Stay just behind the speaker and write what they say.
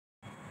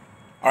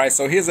Alright,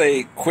 so here's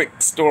a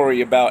quick story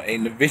about a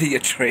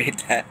Nvidia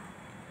trade that,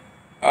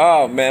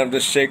 oh man, I'm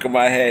just shaking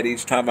my head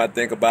each time I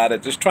think about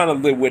it. Just trying to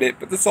live with it,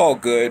 but it's all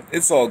good.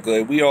 It's all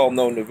good. We all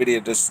know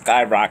Nvidia just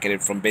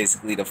skyrocketed from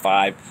basically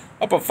the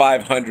upper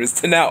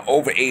 500s to now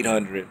over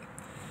 800.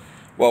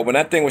 Well, when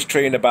that thing was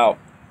trading about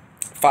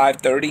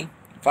 530,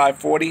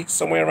 540,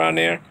 somewhere around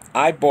there,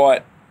 I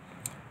bought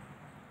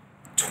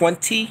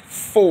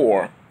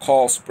 24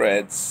 call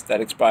spreads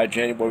that expired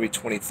January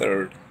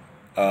 23rd.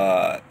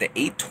 The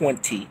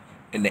 820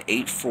 and the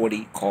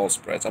 840 call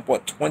spreads. I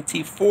bought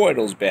 24 of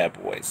those bad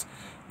boys.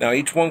 Now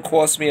each one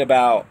cost me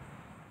about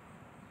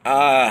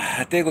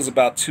I think it was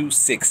about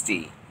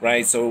 260,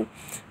 right? So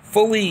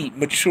fully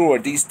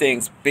matured, these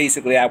things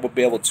basically I would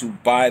be able to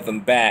buy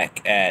them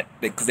back at,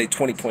 because they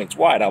 20 points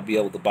wide, I'll be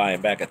able to buy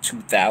them back at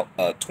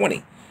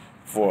 20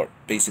 for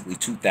basically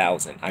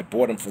 2,000. I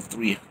bought them for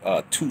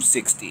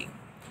 260.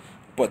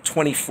 But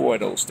 24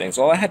 of those things.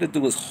 All I had to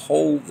do was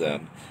hold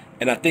them,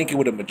 and I think it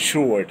would have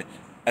matured.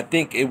 I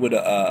think it would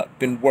have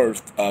been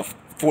worth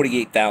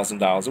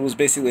 $48,000. It was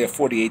basically a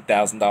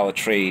 $48,000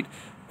 trade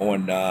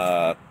on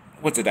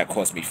what did that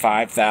cost me?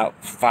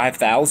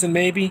 5,000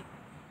 maybe.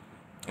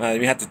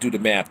 You have to do the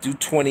math. Do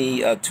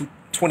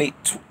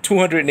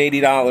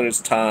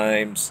 $280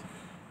 times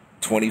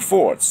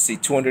 24. See,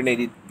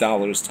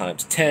 $280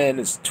 times 10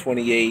 is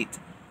 28.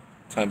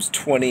 Times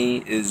 20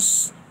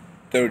 is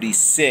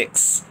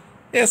 36.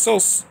 Yeah, so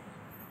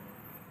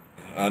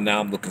now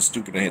I'm looking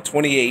stupid in here.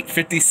 28,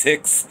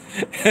 56.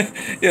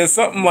 Yeah,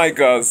 something like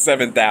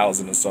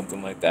 7,000 or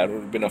something like that. It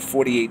would have been a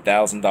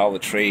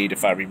 $48,000 trade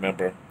if I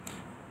remember.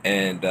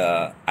 And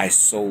I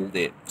sold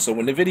it. So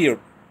when the video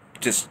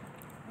just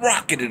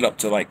rocketed up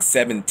to like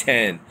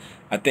 710,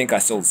 I think I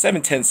sold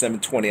 710,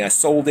 720. I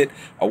sold it.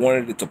 I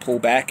wanted it to pull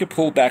back. It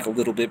pulled back a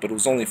little bit, but it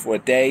was only for a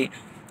day.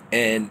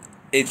 And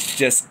it's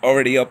just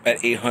already up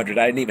at 800.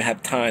 I didn't even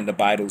have time to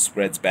buy those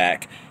spreads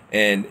back.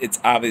 And it's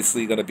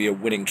obviously going to be a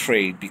winning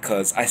trade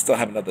because I still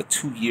have another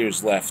 2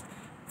 years left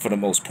for the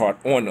most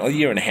part, on a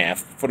year and a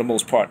half for the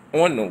most part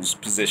on those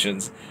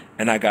positions.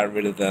 And I got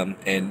rid of them,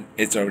 and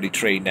it's already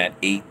trading at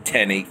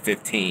 810,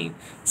 815.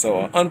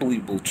 So an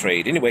unbelievable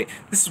trade. Anyway,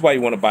 this is why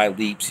you want to buy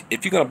leaps.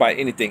 If you're going to buy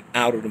anything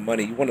out of the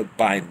money, you want to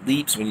buy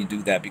leaps when you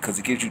do that because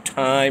it gives you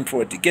time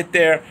for it to get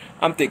there.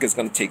 I'm thinking it's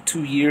going to take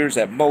 2 years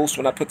at most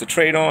when I put the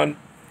trade on.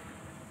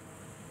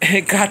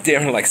 It got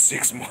there in like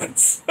 6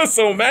 months.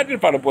 So imagine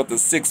if I'd have bought the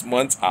 6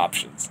 months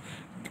options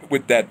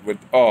with that.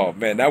 Oh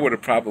man, that would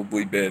have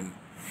probably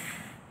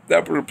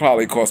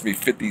cost me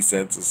 50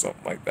 cents or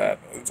something like that.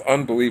 It's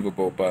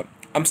unbelievable, but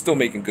I'm still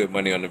making good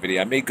money on the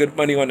video. I made good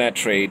money on that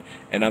trade,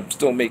 and I'm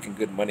still making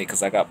good money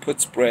because I got put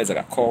spreads, I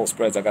got call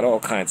spreads, I got all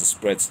kinds of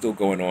spreads still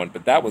going on.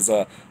 But that was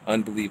a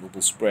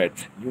unbelievable spread.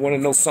 You want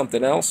to know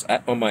something else?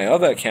 On my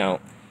other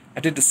account, I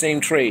did the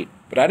same trade,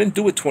 but I didn't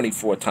do it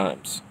 24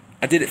 times.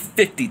 I did it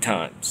 50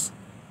 times.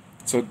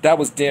 So that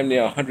was damn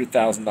near a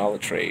 $100,000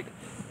 trade.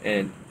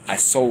 And I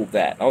sold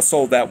that. I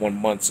sold that 1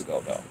 month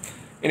ago, though.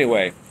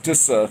 Anyway,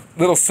 just a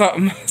little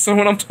something. So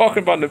when I'm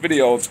talking about in the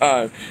video all the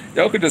time,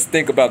 y'all could just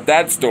think about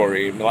that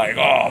story and be like,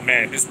 oh,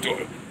 man, this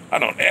dude, I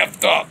done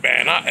effed up,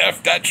 man. I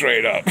effed that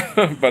trade up.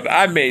 But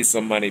I made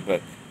some money,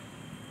 but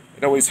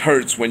it always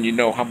hurts when you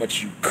know how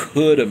much you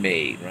could have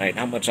made, right?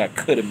 How much I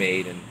could have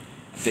made, and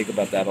I think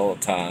about that all the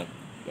time.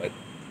 But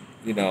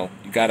you know,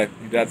 you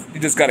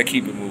just gotta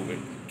keep it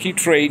moving. Keep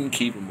trading,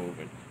 keep it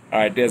moving. All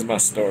right, there's my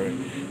story.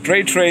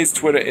 Dre Trades,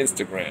 Twitter,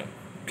 Instagram.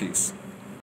 Peace.